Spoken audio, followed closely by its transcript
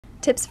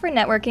Tips for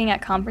networking at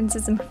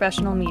conferences and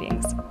professional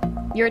meetings.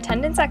 Your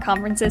attendance at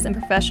conferences and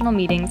professional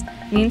meetings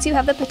means you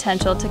have the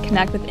potential to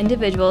connect with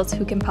individuals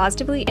who can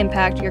positively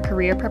impact your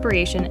career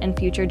preparation and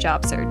future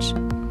job search.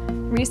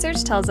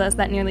 Research tells us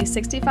that nearly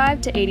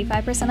 65 to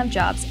 85% of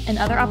jobs, and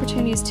other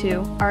opportunities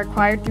too, are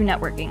acquired through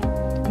networking.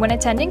 When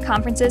attending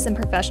conferences and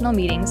professional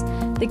meetings,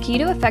 the key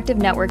to effective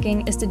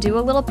networking is to do a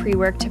little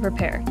pre-work to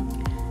prepare.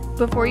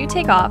 Before you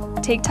take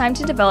off, take time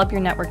to develop your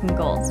networking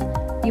goals.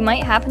 You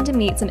might happen to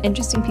meet some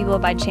interesting people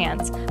by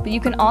chance, but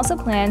you can also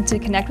plan to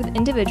connect with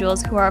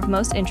individuals who are of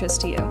most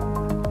interest to you.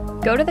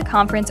 Go to the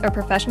conference or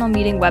professional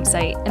meeting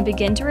website and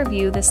begin to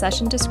review the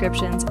session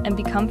descriptions and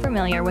become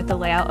familiar with the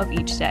layout of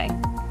each day.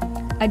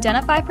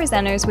 Identify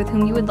presenters with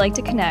whom you would like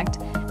to connect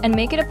and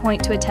make it a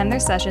point to attend their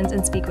sessions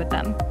and speak with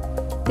them.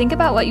 Think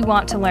about what you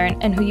want to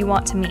learn and who you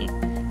want to meet.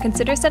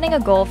 Consider setting a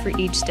goal for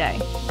each day.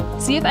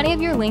 See if any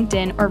of your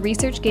LinkedIn or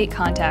ResearchGate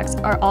contacts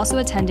are also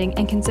attending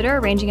and consider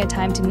arranging a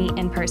time to meet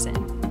in person.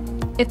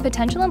 If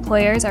potential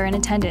employers are in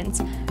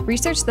attendance,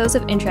 research those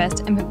of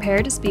interest and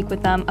prepare to speak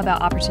with them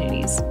about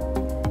opportunities.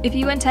 If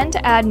you intend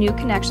to add new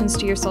connections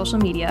to your social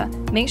media,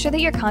 make sure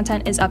that your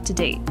content is up to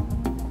date.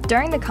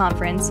 During the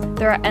conference,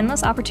 there are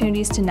endless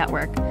opportunities to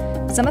network.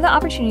 Some of the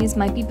opportunities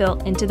might be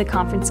built into the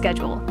conference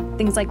schedule,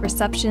 things like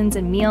receptions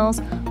and meals,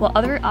 while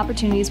other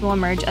opportunities will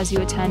emerge as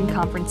you attend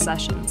conference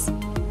sessions.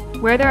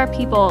 Where there are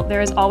people,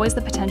 there is always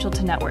the potential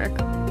to network.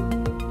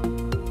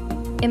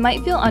 It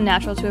might feel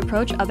unnatural to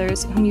approach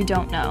others whom you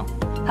don't know.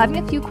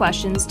 Having a few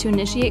questions to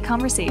initiate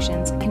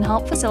conversations can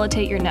help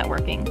facilitate your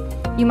networking.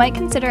 You might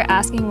consider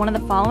asking one of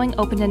the following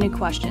open-ended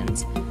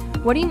questions.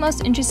 What are you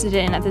most interested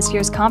in at this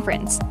year's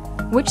conference?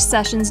 Which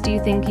sessions do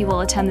you think you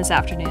will attend this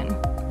afternoon?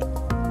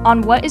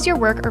 On what is your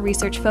work or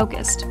research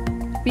focused?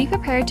 Be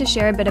prepared to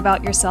share a bit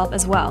about yourself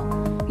as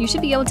well. You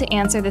should be able to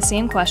answer the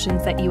same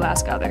questions that you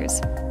ask others.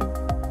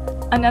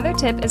 Another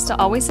tip is to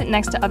always sit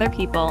next to other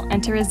people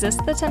and to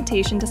resist the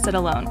temptation to sit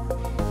alone.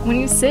 When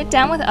you sit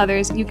down with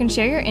others, you can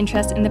share your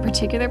interest in the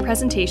particular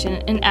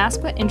presentation and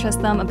ask what interests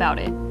them about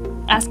it.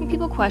 Asking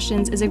people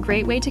questions is a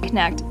great way to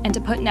connect and to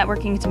put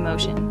networking into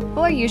motion.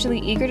 People are usually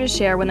eager to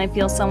share when they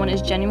feel someone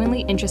is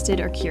genuinely interested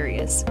or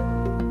curious.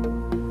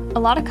 A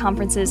lot of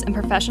conferences and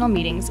professional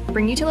meetings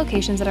bring you to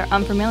locations that are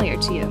unfamiliar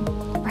to you.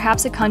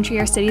 Perhaps a country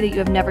or city that you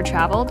have never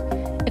traveled.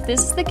 If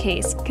this is the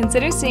case,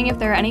 consider seeing if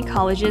there are any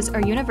colleges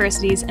or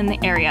universities in the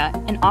area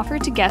and offer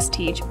to guest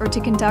teach or to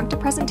conduct a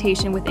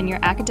presentation within your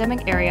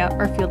academic area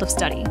or field of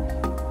study.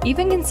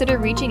 Even consider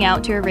reaching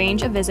out to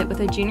arrange a visit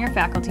with a junior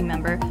faculty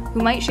member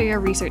who might share your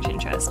research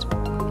interest.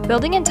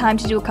 Building in time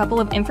to do a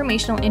couple of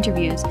informational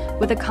interviews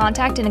with a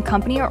contact in a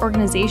company or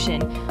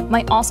organization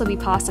might also be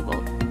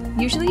possible.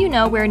 Usually you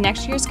know where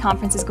next year's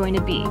conference is going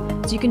to be,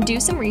 so you can do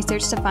some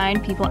research to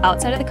find people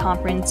outside of the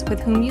conference with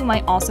whom you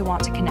might also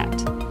want to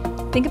connect.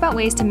 Think about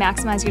ways to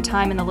maximize your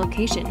time in the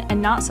location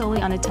and not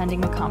solely on attending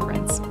the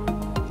conference.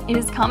 It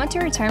is common to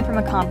return from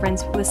a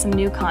conference with some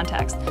new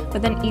contacts,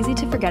 but then easy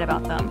to forget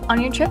about them. On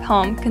your trip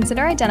home,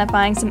 consider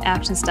identifying some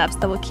action steps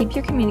that will keep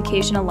your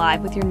communication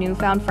alive with your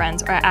newfound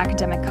friends or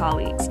academic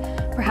colleagues.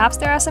 Perhaps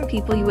there are some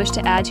people you wish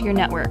to add to your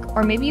network,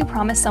 or maybe you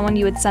promised someone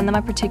you would send them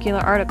a particular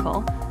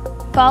article.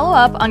 Follow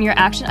up on your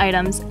action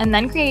items and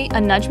then create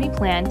a Nudge Me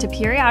plan to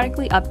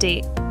periodically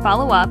update,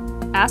 follow up,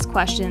 ask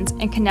questions,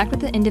 and connect with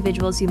the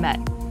individuals you met.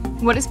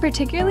 What is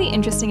particularly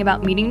interesting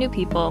about meeting new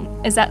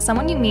people is that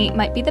someone you meet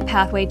might be the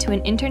pathway to an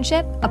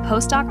internship, a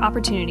postdoc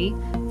opportunity,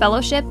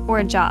 fellowship, or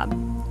a job.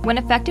 When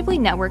effectively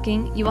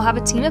networking, you will have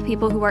a team of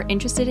people who are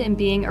interested in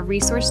being a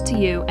resource to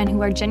you and who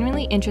are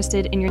genuinely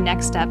interested in your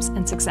next steps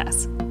and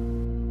success.